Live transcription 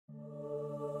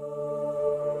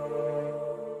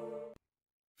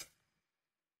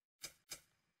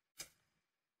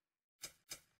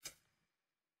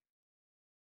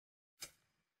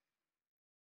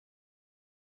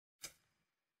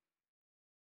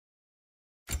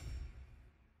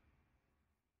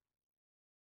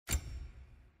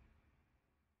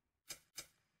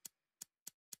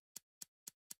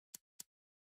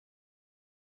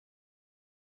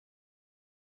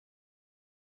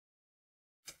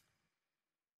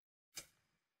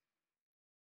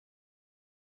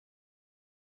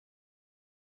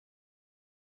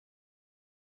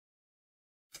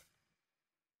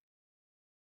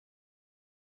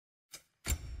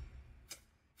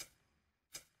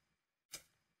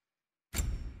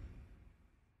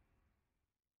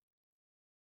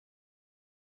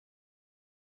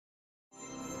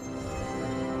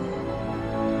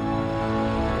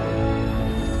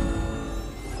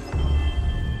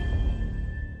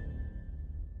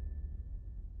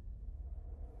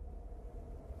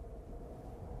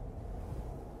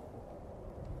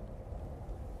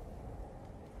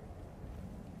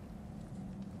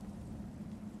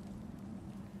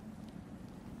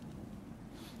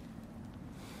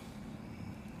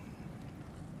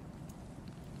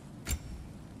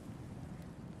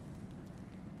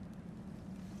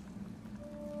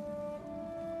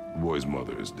boy's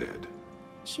mother is dead.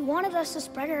 She wanted us to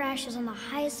spread her ashes on the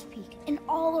highest peak in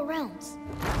all the realms.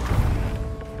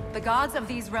 The gods of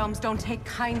these realms don't take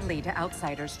kindly to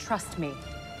outsiders, trust me.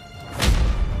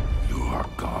 You are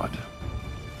God.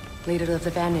 Leader of the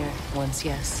Vanir, once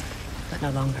yes, but no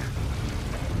longer.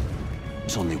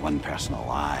 There's only one person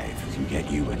alive who can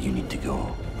get you where you need to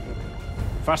go.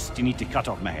 First, you need to cut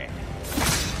off my head.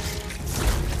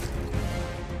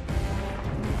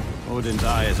 Odin's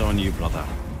eye is on you, brother.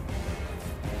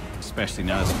 Especially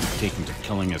now that you've taken to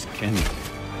killing his kin.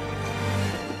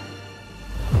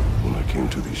 When I came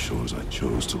to these shores, I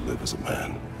chose to live as a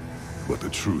man. But the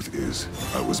truth is,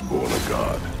 I was born a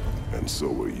god, and so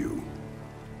were you.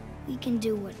 We can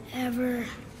do whatever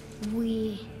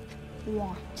we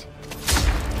want.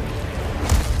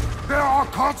 There are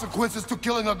consequences to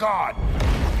killing a god!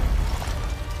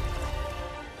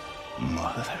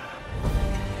 Mother.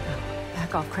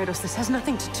 Back off, Kratos. This has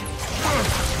nothing to do.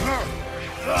 No!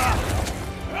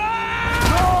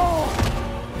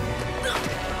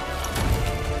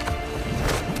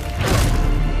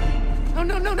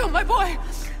 No, my boy!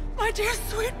 My dear,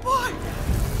 sweet boy!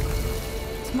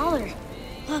 It's Mother.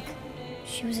 Look,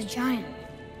 she was a giant.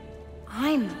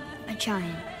 I'm a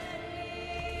giant.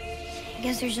 I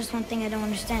guess there's just one thing I don't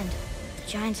understand.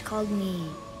 The giants called me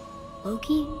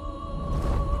Loki?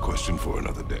 A question for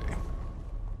another day.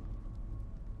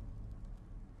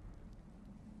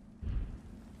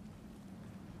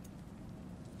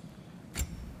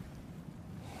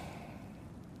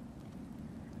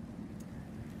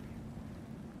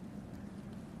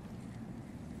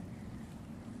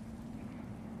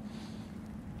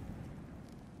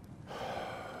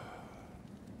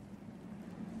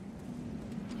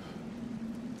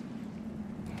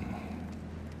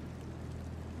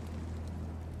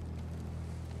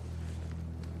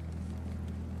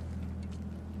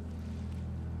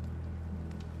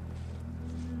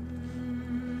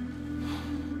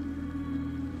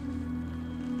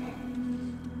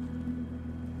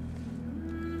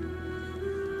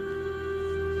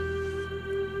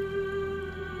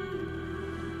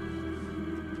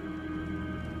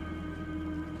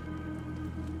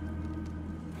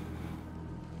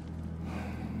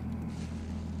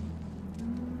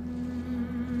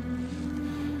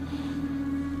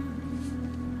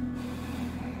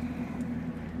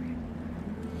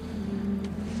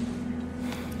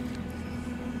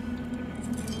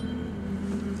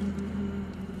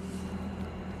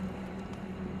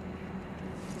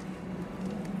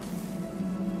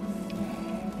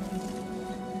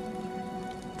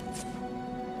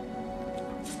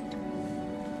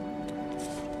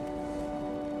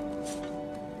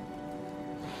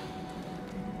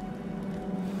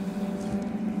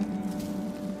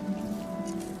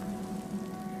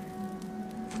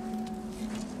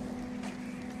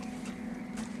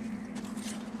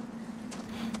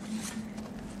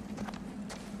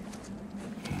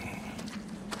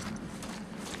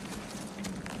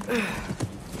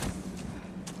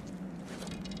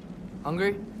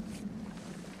 Hungry?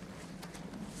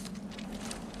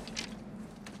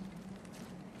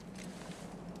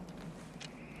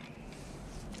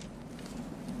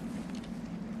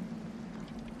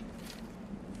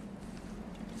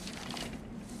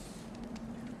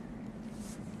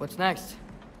 What's next?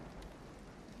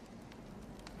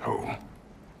 Home.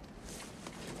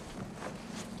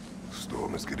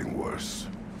 Storm is getting worse.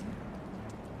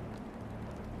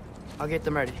 I'll get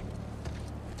them ready.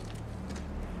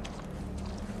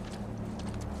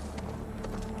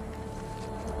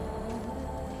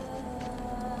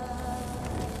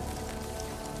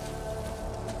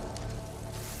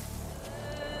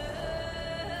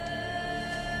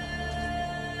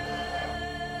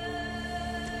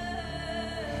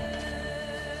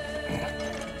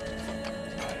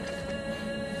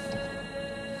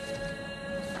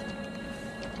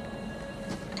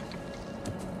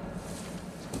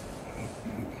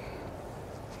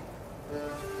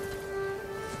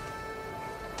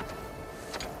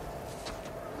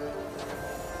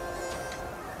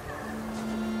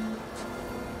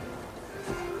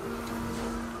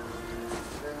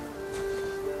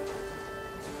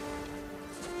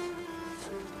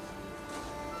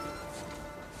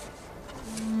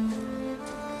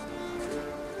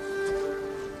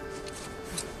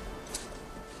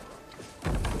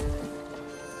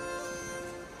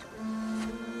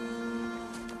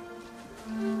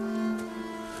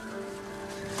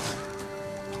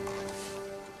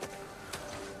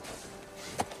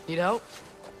 Need help?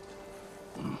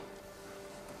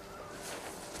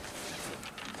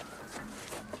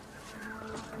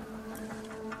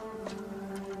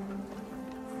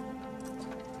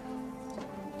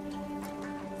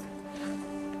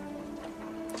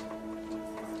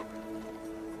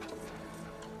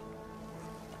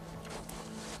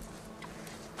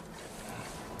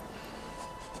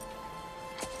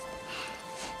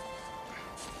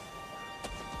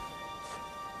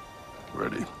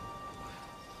 ready.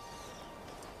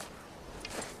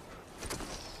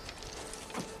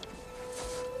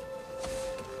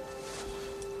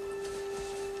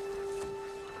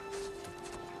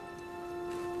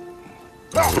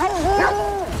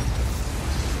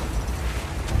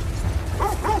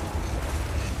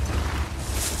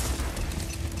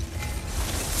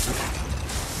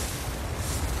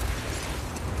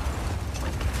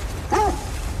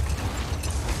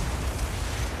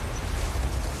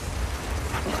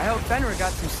 I hope Fenrir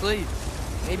got some sleep.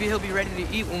 Maybe he'll be ready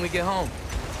to eat when we get home.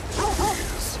 He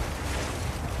is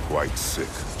quite sick,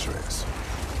 Trace.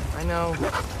 I know,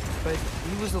 but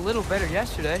he was a little better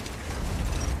yesterday.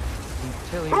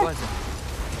 Until he wasn't.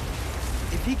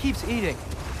 If he keeps eating,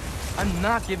 I'm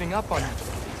not giving up on him.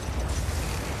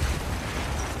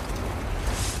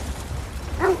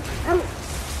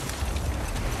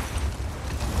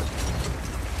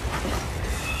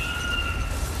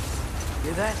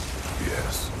 Hear that?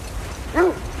 Yes.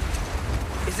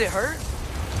 Is it hurt?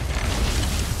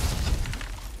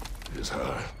 It is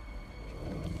her.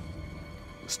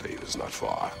 The state is not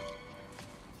far.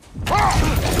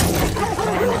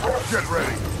 Get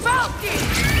ready.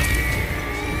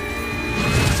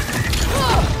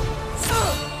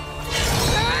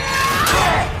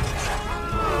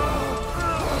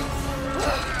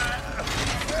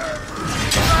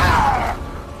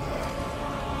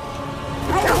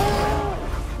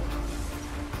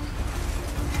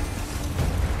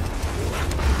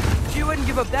 She wouldn't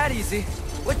give up that easy,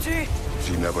 would she?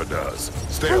 She never does.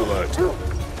 Stay alert.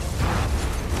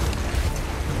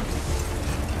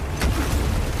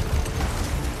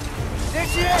 There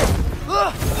she is!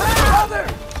 Brother!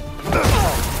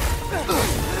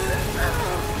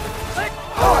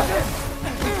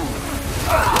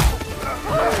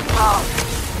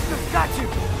 Got you!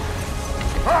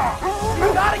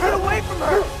 You gotta get away from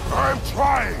her! I'm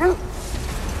trying.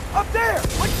 Up there!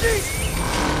 What's she?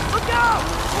 Look out!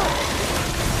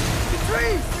 The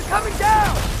trees! They're coming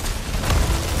down!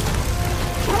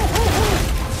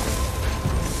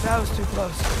 That was too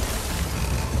close.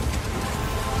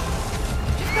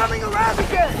 She's coming around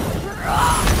again! I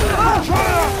do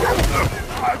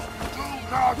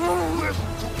not wish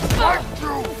to fight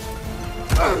you.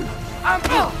 I'm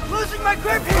losing my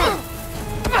grip here!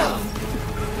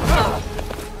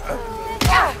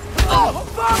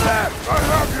 Father! I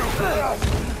have you.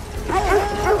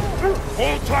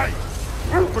 Hold tight.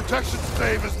 Protection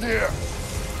stave is near.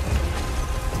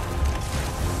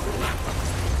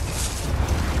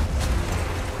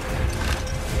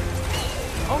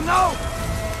 Oh no!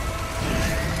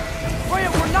 Wait,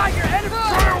 we're not your enemy!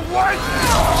 Fire what?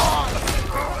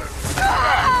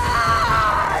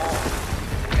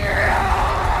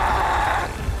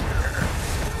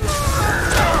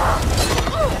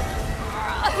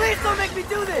 Please don't make me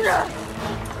do this!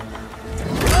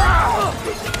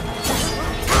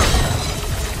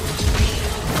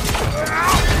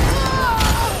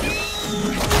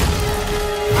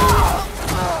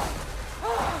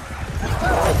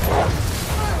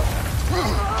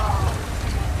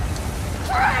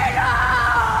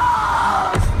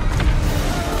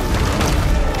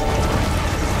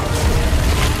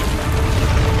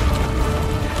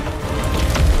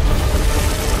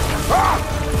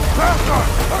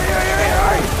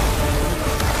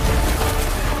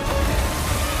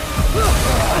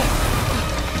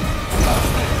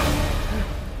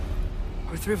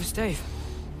 We're through the stave.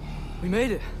 We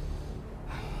made it.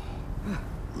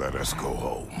 Let us go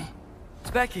home.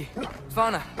 It's Becky.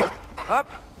 Svana.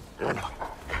 Up.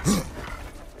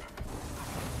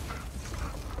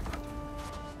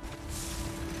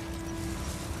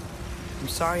 I'm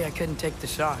sorry I couldn't take the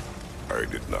shot. I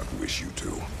did not wish you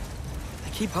to. I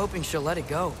keep hoping she'll let it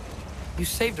go. You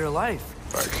saved her life.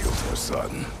 I killed her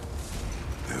son.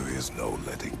 There is no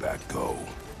letting that go.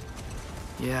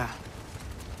 Yeah.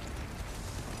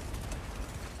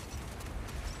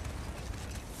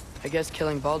 I guess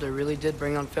killing Baldur really did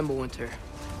bring on Fimbulwinter.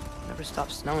 Never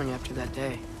stopped snowing after that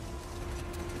day.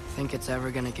 Think it's ever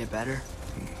gonna get better?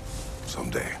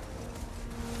 Someday.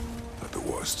 But the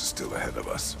worst is still ahead of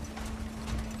us.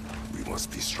 We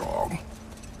must be strong.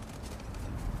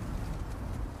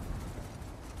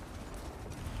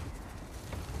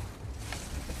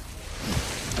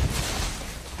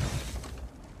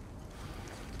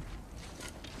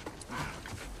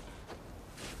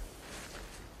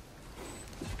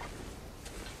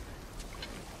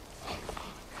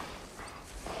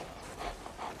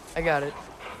 I got it.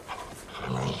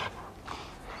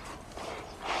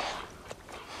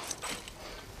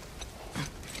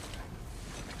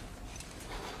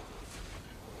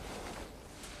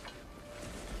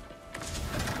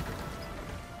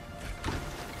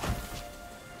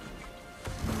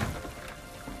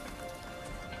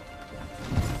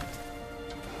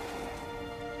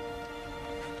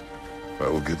 I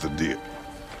will get the deal.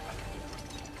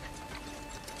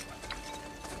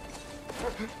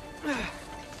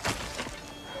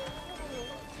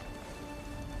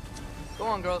 Go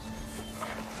on, girls.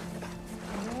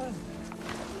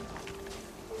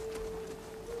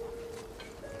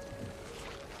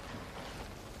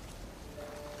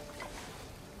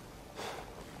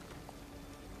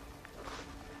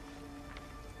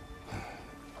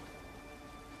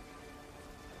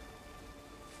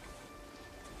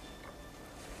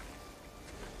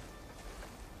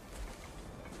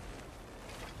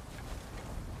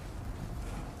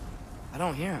 I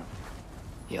don't hear him.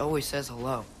 He always says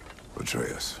hello.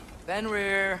 Atreus.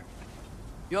 Fenrir!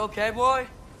 You okay, boy?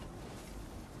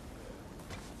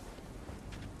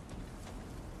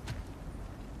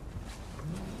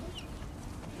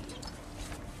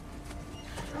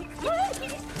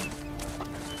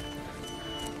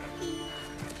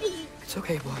 It's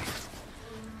okay, boy.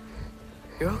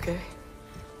 You're okay.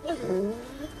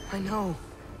 I know.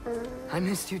 I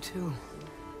missed you too.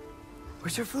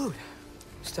 Where's your food?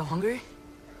 Still hungry?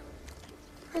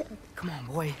 Come on,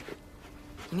 boy.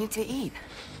 You need to eat.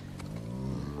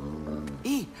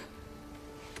 Eat.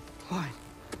 What?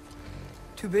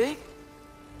 Too big?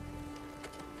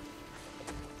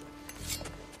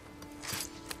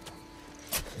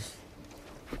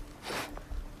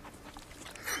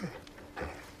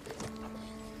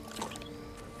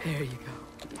 There you go.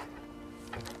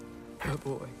 Good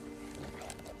boy.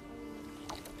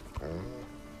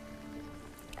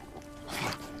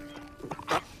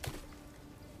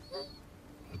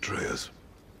 Atreus,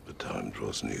 the time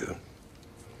draws near.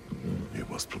 You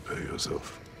must prepare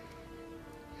yourself.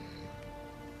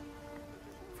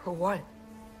 For what?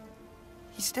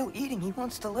 He's still eating. He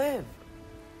wants to live.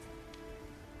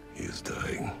 He is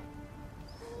dying.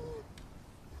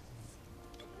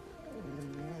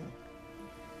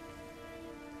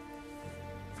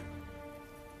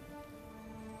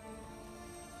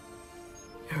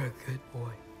 You're a good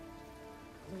boy.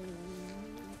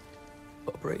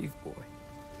 A brave boy.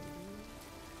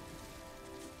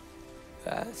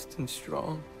 Fast and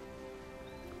strong.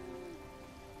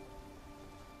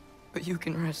 But you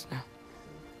can rest now.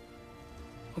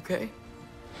 Okay?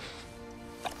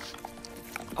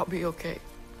 I'll be okay.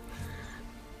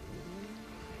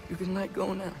 You can let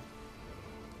go now.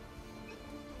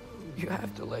 You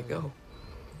have to let go.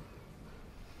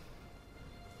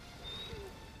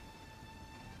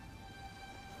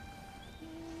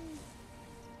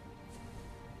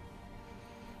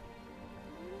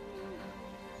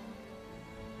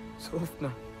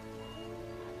 Sofna.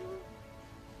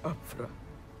 Afra.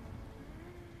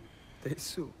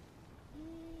 Tesu.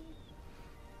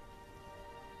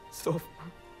 Sofna.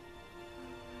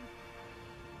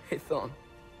 Ethon.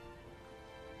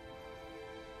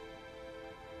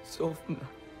 Sofna.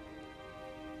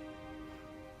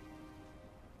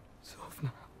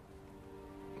 Sofna.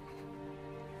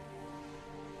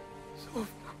 Sofna.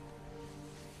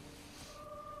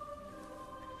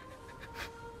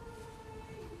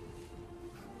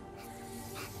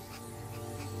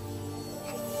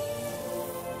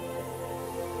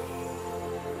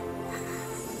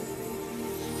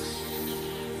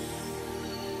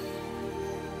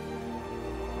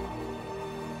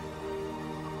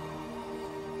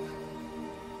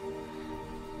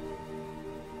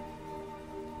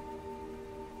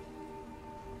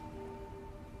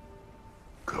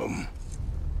 Come.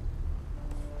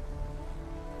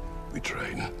 We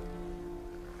train.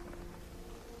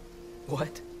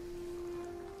 What?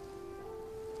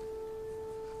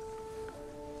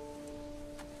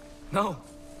 No.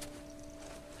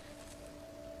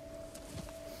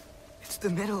 It's the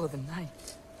middle of the night.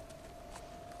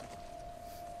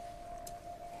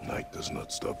 Night does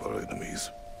not stop our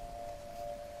enemies.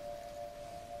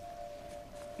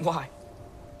 Why?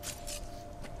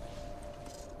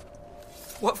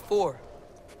 What for?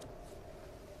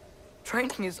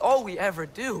 Training is all we ever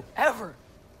do, ever.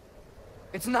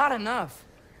 It's not enough.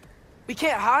 We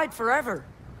can't hide forever.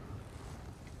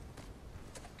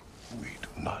 We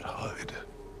do not hide.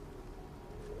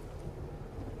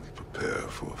 We prepare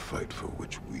for a fight for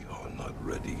which we are not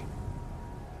ready.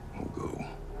 We'll go.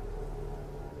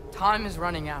 Time is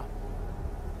running out.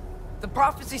 The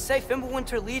prophecies say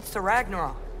Fimbulwinter leads to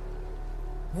Ragnarok.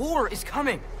 War is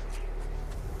coming.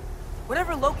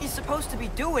 Whatever Loki's supposed to be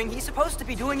doing, he's supposed to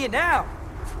be doing it now.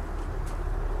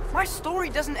 My story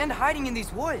doesn't end hiding in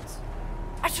these woods.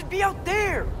 I should be out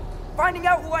there, finding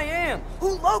out who I am,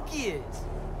 who Loki is.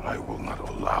 I will not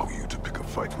allow you to pick a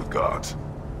fight with gods.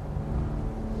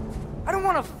 I don't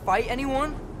want to fight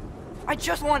anyone. I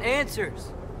just want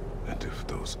answers. And if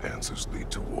those answers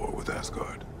lead to war with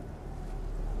Asgard,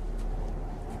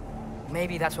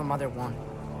 Maybe that's what Mother wanted.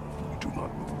 We do not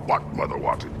know what Mother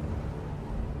wanted.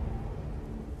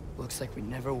 Looks like we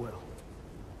never will.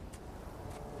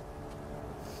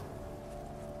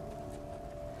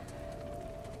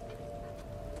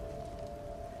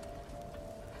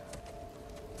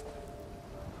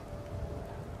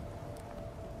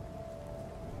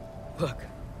 Look.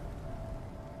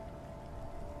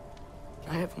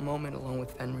 Can I have a moment alone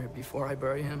with Fenrir before I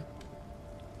bury him?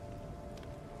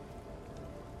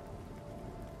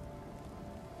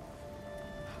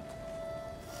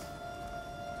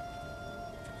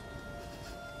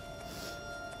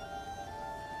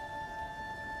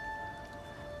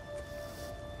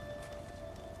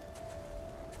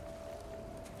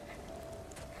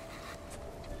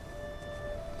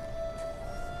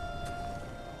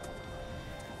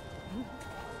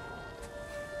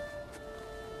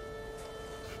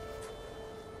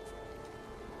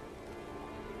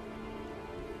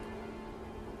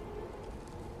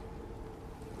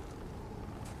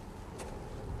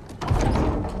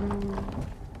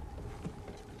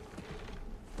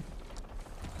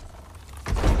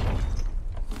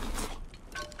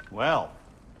 Well,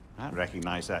 I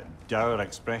recognize that dour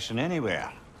expression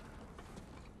anywhere.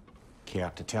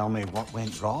 Care to tell me what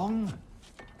went wrong?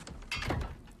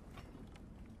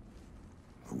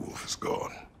 The wolf is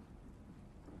gone.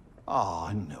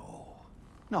 Oh, no.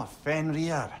 Not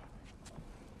Fenrir.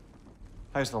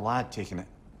 How's the lad taking it?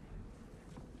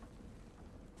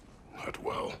 Not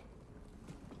well.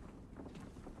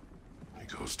 He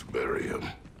goes to bury him.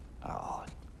 Oh,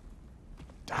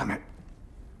 damn it.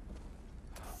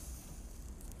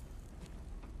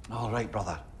 All right,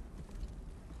 brother.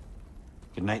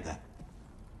 Good night, then.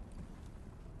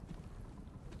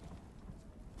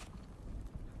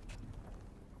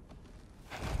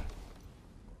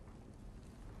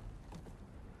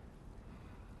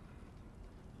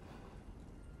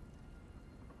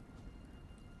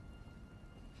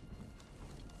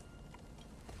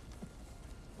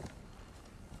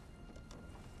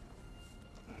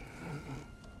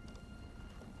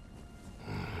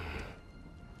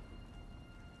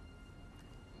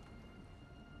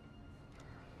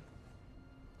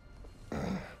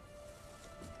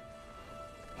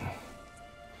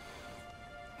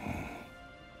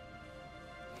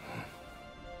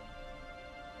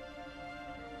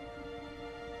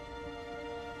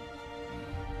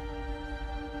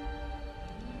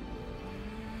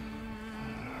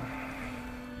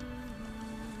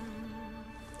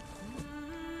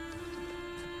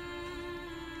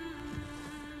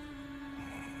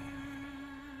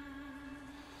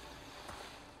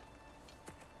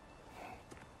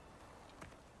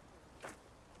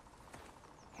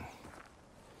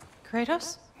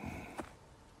 Kratos?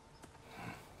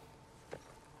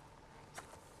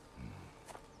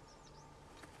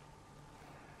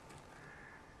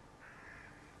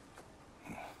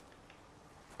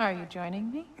 Are you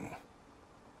joining me?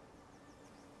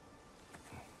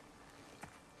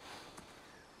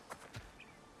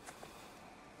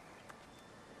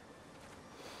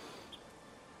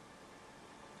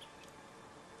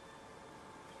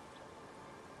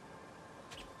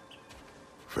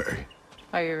 Faye.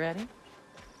 Are you ready?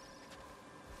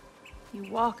 You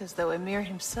walk as though Emir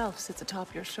himself sits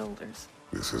atop your shoulders.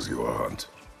 This is your hunt.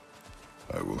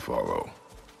 I will follow.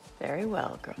 Very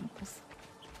well, Grumbles.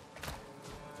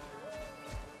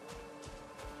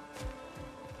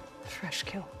 Fresh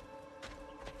kill.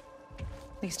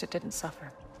 At least it didn't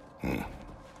suffer.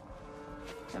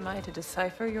 Am I to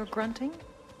decipher your grunting?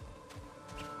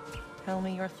 Tell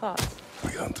me your thoughts.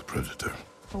 We hunt the predator.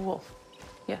 A wolf.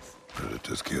 Yes.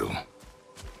 Predators kill.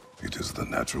 It is the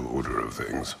natural order of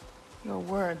things. Your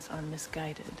words are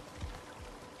misguided.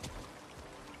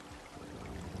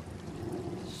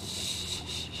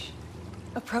 Shh.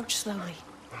 Approach slowly.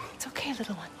 It's okay,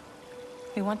 little one.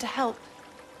 We want to help.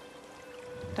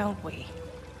 Don't we?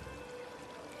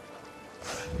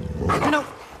 No,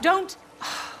 don't!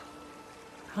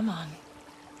 Come on.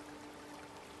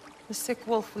 The sick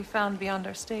wolf we found beyond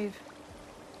our stave.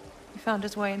 He found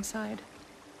his way inside.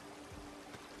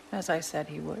 As I said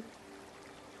he would.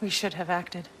 We should have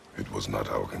acted. It was not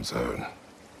our concern.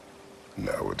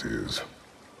 Now it is.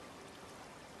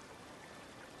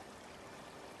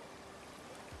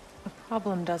 A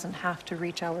problem doesn't have to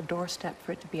reach our doorstep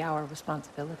for it to be our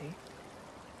responsibility.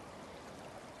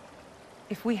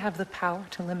 If we have the power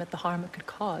to limit the harm it could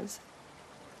cause,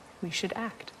 we should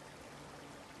act.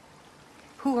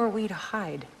 Who are we to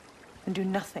hide and do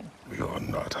nothing? We are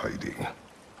not hiding.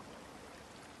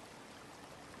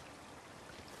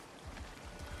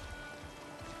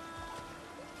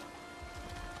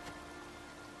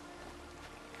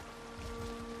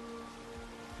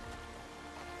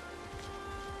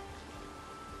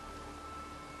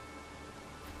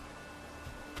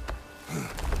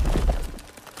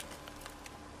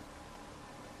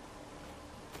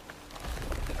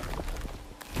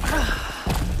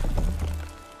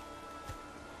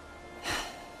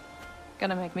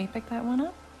 Gonna make me pick that one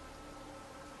up?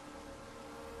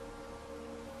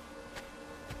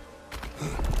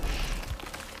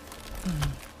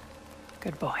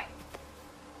 Good boy.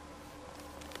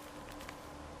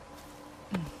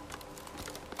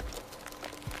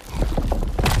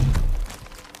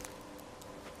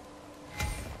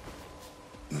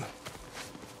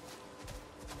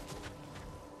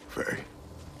 Faye.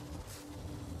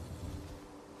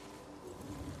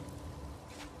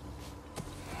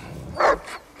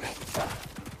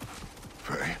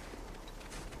 Faye.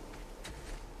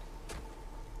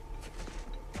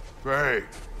 Faye.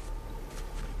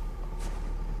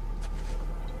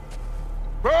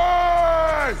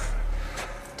 Faye!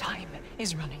 Time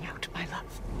is running out, my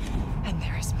love. And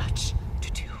there is much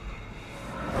to do.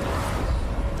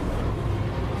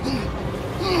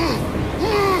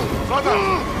 Brother!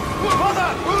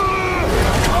 Brother!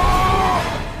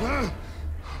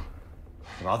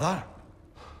 Brother?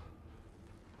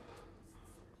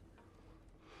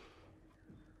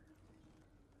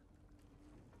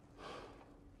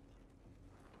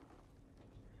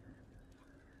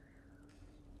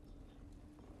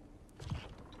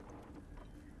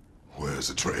 Where's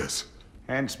Atreus?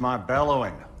 Hence my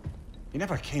bellowing. He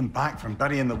never came back from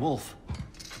burying the wolf.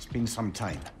 It's been some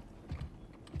time.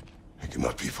 He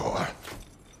cannot be far.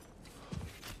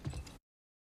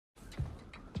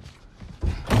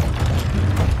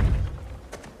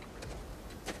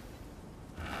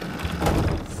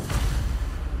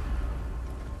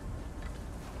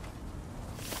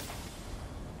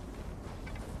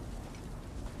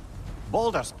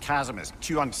 Baldur's chasm is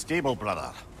too unstable,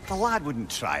 brother. The lad wouldn't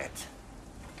try it.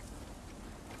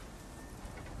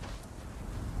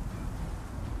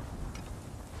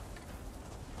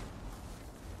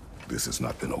 This has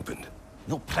not been opened.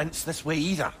 No prints this way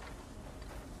either.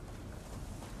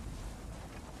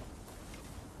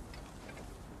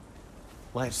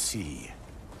 Let's see.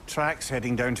 Tracks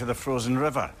heading down to the frozen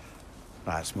river.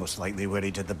 That's most likely where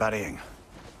he did the burying.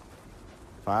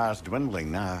 Fire's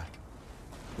dwindling now.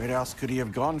 Where else could he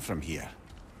have gone from here?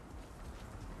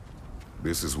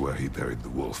 This is where he buried the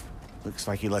wolf. Looks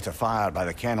like he lit a fire by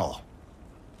the kennel.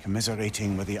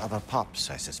 Commiserating with the other pups,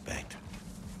 I suspect.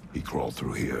 He crawled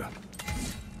through here.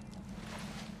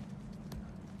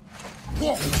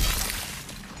 You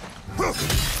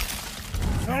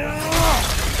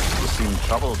seem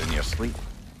troubled in your sleep.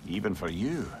 Even for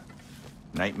you.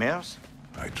 Nightmares?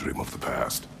 I dream of the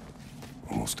past.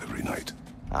 Almost every night.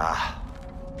 Ah,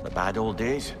 the bad old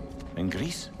days? In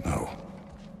Greece? No.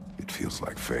 It feels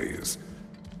like Faye is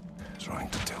trying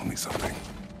to tell me something.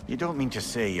 You don't mean to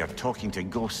say you're talking to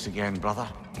ghosts again, brother?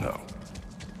 No.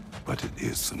 But it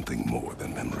is something more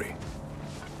than memory.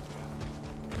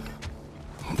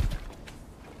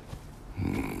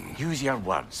 Use your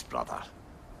words, brother.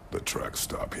 The tracks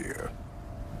stop here.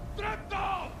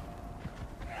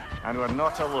 And we're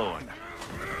not alone.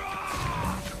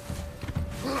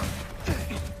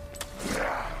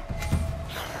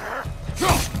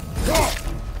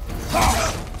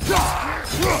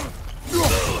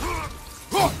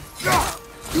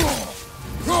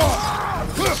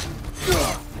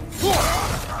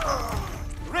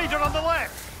 Raider on the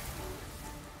left!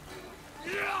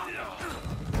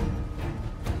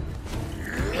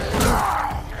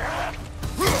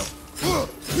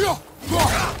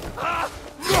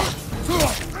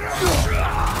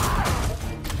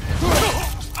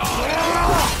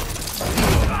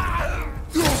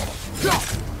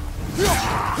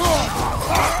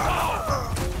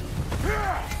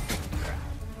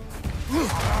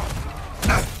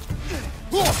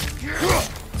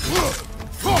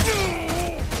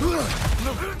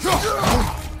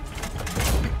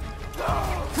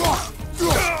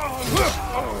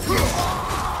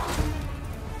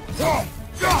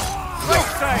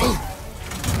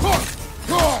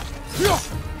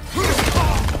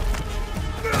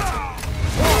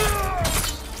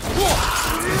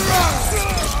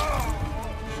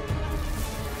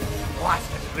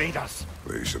 Blasted raiders!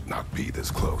 They should not be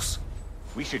this close.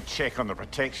 We should check on the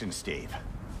protection stave.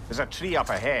 There's a tree up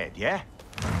ahead, yeah?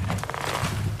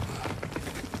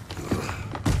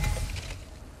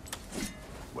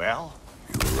 Well?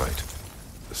 You were right.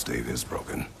 The stave is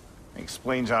broken.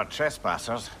 Explains our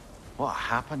trespassers. What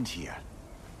happened here?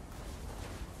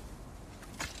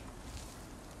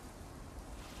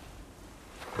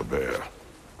 A bear.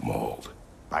 Mauled.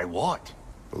 By what?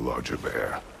 A larger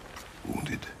bear.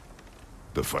 Wounded.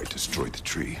 The fight destroyed the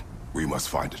tree. We must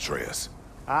find Atreus.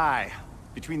 Aye.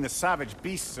 Between the savage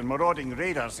beasts and marauding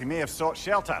raiders, he may have sought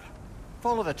shelter.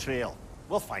 Follow the trail.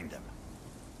 We'll find him.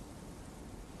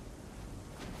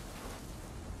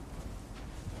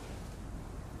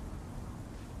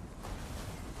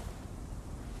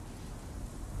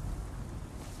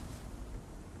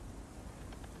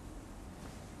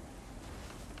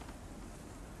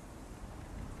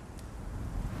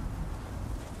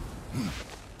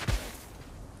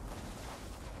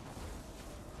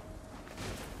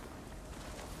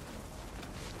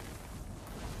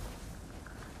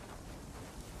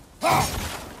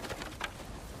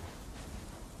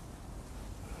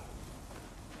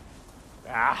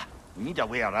 We need a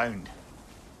way around.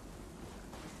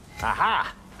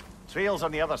 Aha! Trail's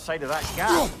on the other side of that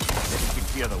gap. If you can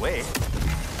clear the way.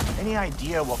 Any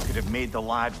idea what could have made the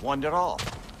lad wander off?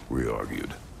 We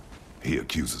argued. He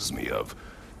accuses me of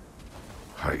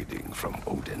hiding from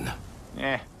Odin.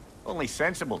 Only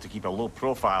sensible to keep a low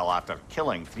profile after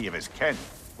killing 3 of his kin.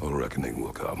 A reckoning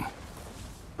will come.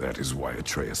 That is why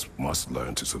Atreus must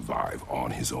learn to survive on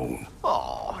his own.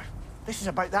 Oh, this is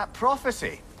about that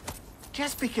prophecy.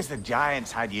 Just because the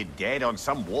giants had you dead on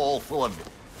some wall full of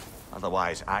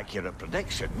otherwise accurate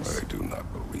predictions. I do not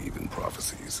believe in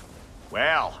prophecies.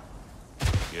 Well,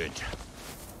 good.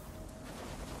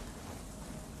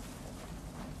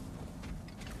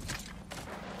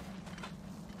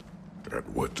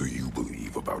 And what do you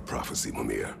believe about prophecy,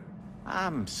 Mimir?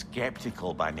 I'm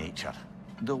skeptical by nature,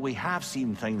 though we have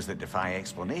seen things that defy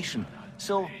explanation.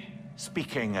 So,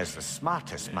 speaking as the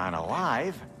smartest man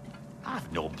alive,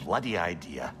 I've no bloody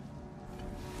idea.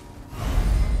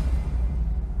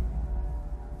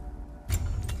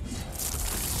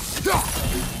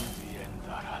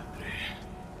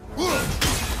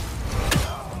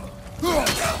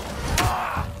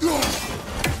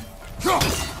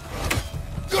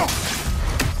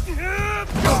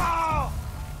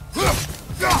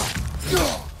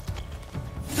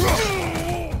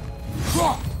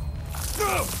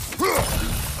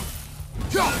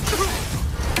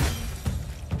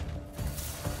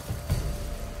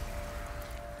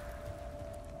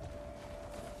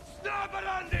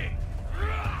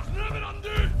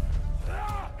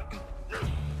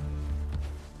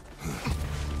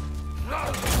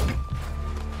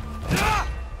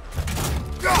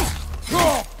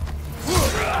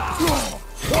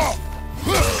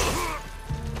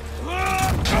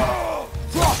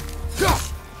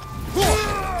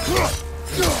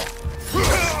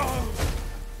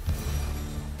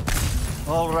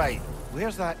 All right,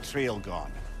 where's that trail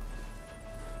gone?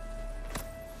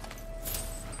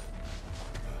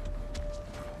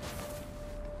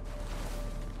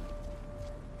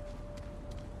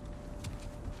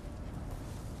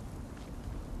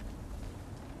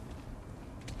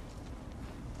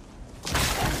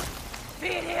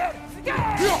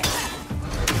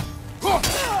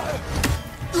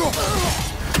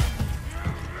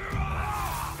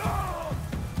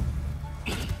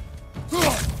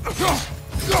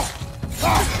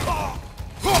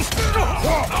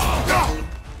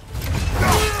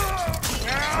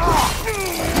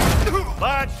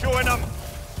 Lad, showing them.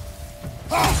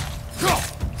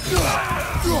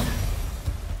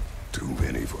 Too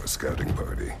many for a scouting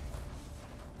party.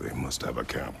 They must have a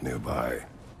camp nearby.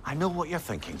 I know what you're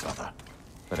thinking, brother.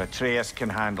 But Atreus can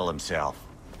handle himself.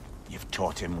 You've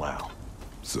taught him well.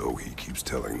 So he keeps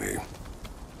telling me.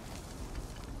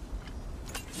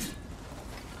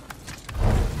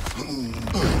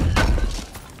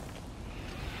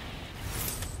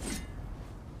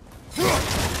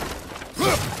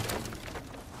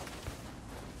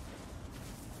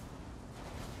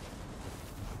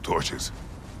 Torches.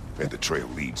 And the trail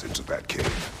leads into that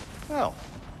cave. Well,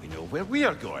 we know where we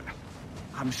are going.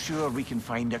 I'm sure we can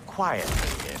find a quiet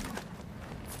way in.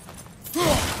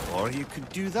 Or you could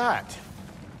do that.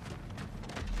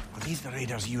 Are these the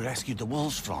raiders you rescued the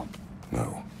wolves from?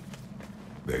 No.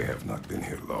 They have not been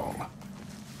here long.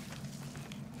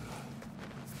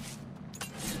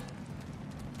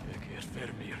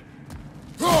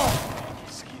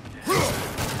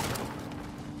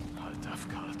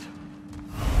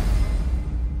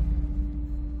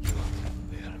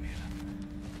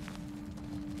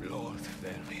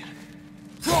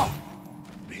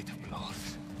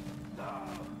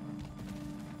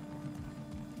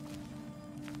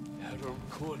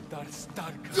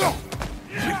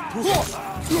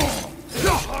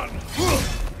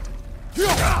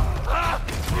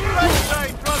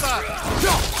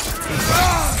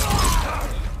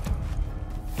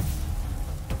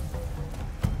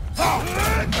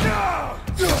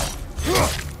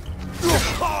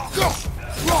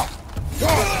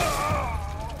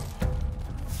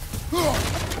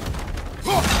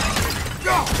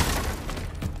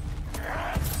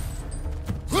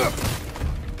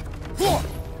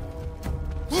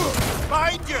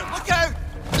 Behind you! Look out!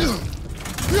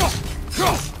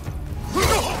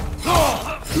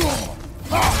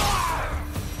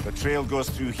 The trail goes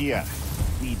through here.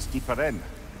 Leads deeper in.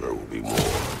 There will be more.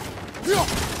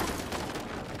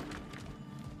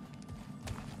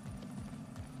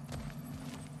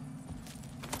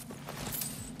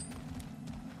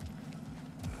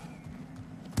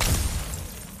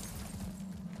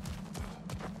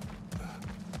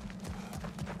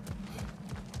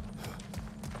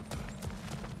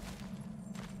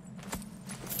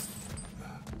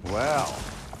 Well,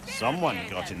 someone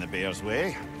got in the bear's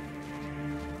way.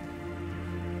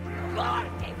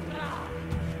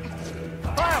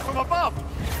 Fire from above!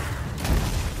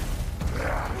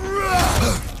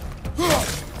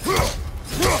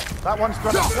 That one's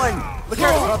got a sling. Look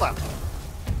out, brother!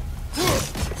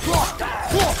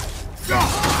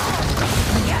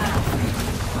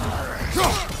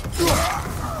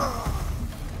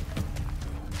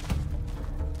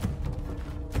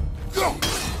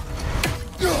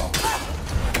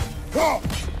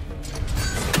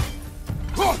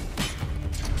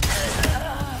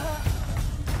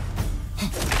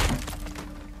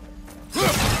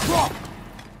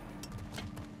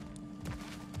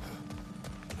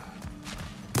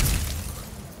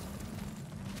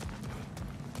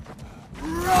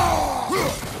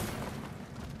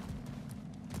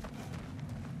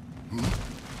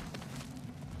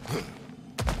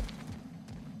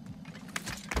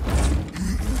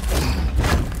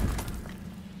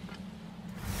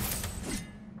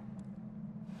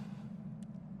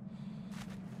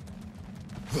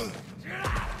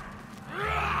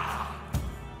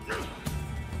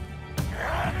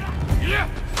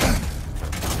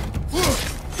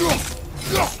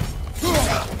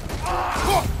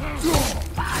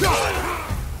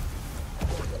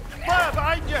 Fire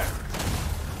behind you!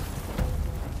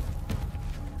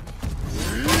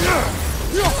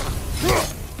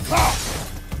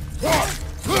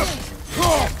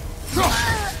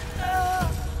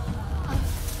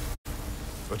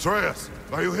 Atreus,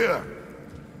 are you here?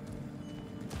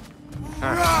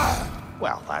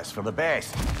 Well, that's for the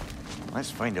best.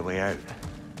 Let's find a way out.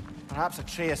 Perhaps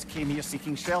Atreus came here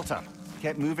seeking shelter.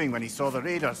 Kept moving when he saw the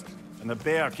raiders, and the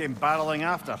bear came barreling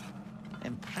after.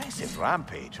 Impressive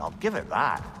rampage, I'll give it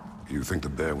that. You think the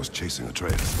bear was chasing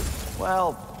Atreus?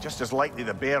 Well, just as likely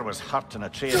the bear was hurt and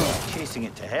Atreus was chasing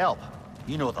it to help.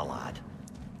 You know the lad.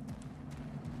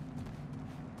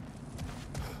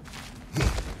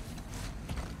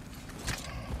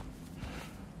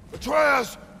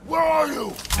 Atreus, where are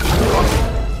you?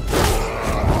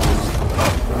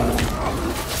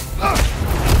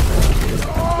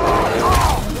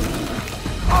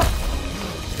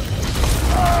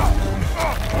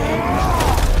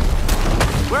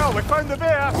 Well, we found the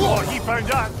bear, or he found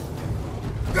us.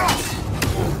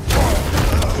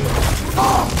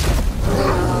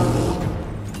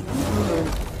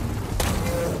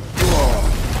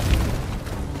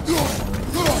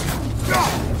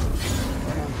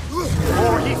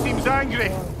 Or he seems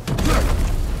angry.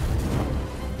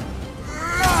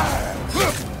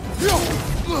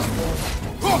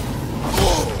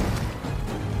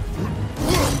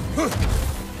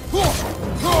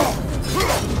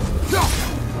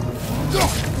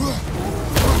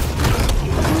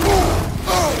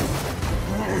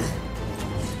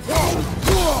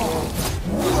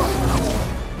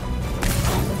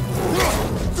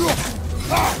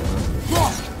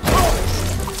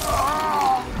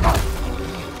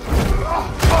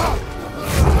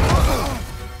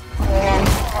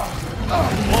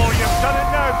 Oh, you've done it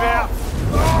now, bear!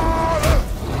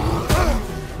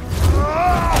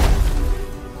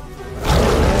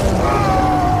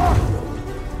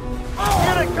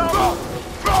 Here it comes!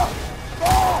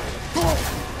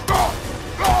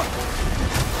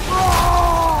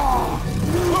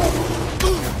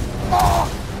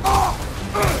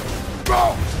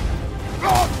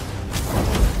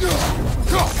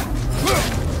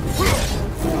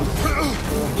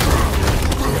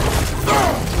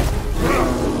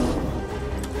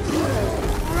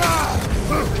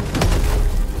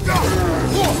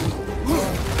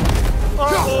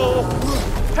 Uh-oh!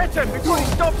 Hit him before he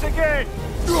stops again!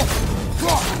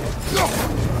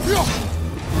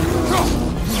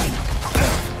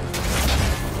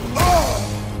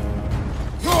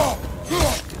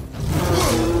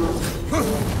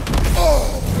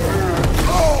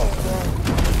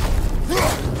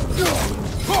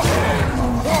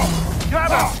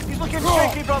 Grab him! He's looking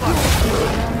shaky, brother!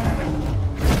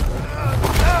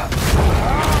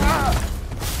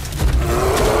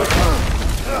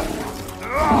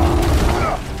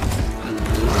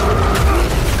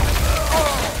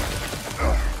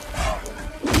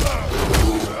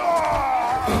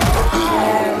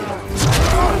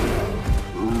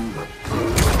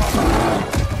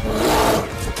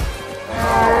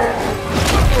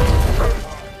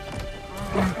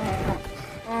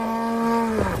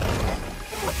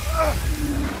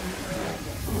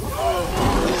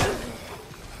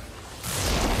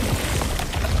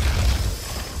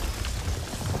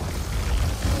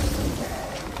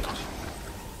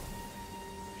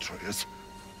 Atreus!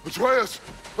 Atreus!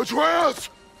 Atreus!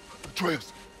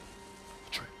 Atreus!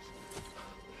 Atreus!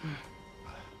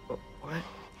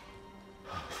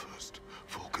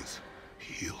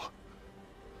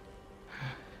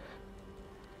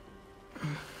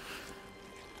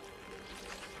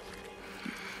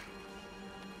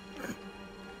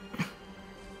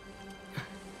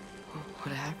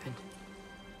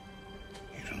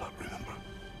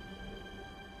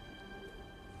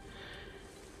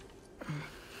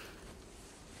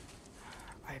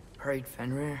 prayed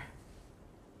Fenrir.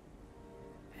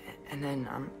 And then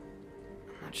I'm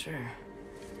not sure.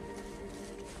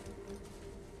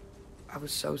 I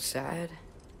was so sad.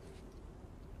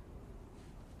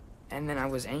 And then I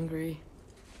was angry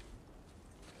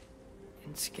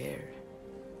and scared.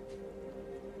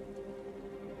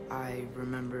 I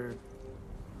remember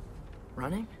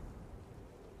running.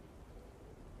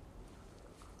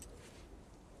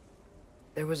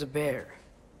 There was a bear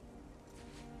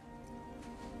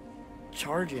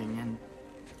charging, and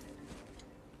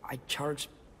I charged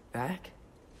back.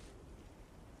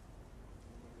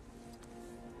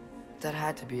 That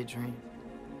had to be a dream.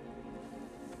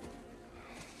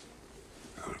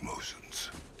 Your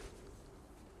emotions,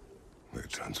 they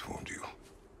transformed you.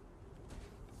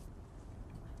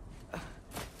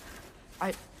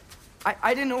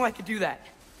 I didn't know I could do that.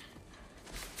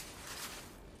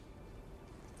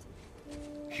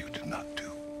 You did not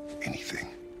do anything.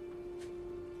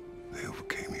 They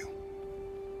overcame you.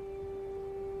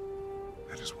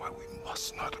 That is why we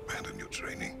must not abandon your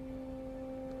training.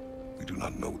 We do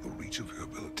not know the reach of your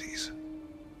abilities.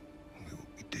 We will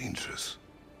be dangerous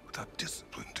without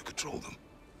discipline to control them.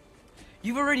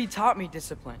 You've already taught me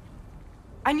discipline.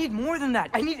 I need more than that.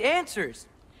 I need answers.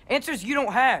 Answers you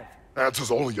don't have.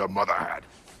 Answers only your mother had.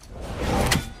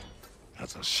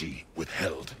 Answers she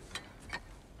withheld.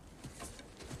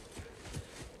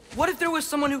 What if there was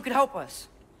someone who could help us?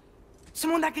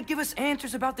 Someone that could give us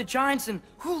answers about the Giants and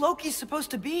who Loki's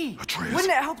supposed to be. Atreus. Wouldn't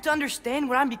it help to understand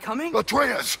what I'm becoming?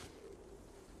 Atreus!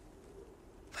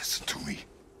 Listen to me.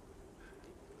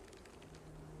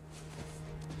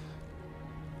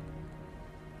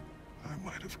 I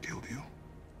might have killed you.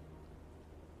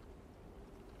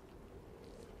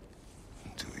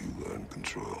 Until you learn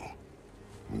control,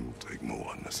 we will take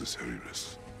no unnecessary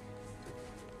risks.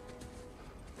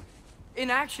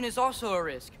 Inaction is also a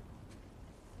risk.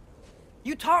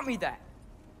 You taught me that.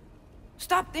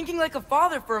 Stop thinking like a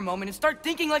father for a moment and start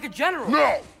thinking like a general.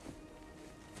 No!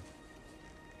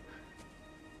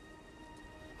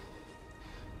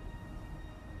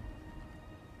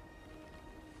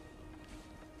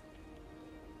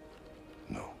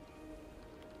 No.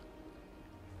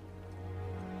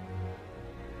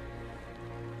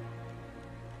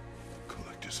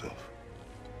 Collect yourself.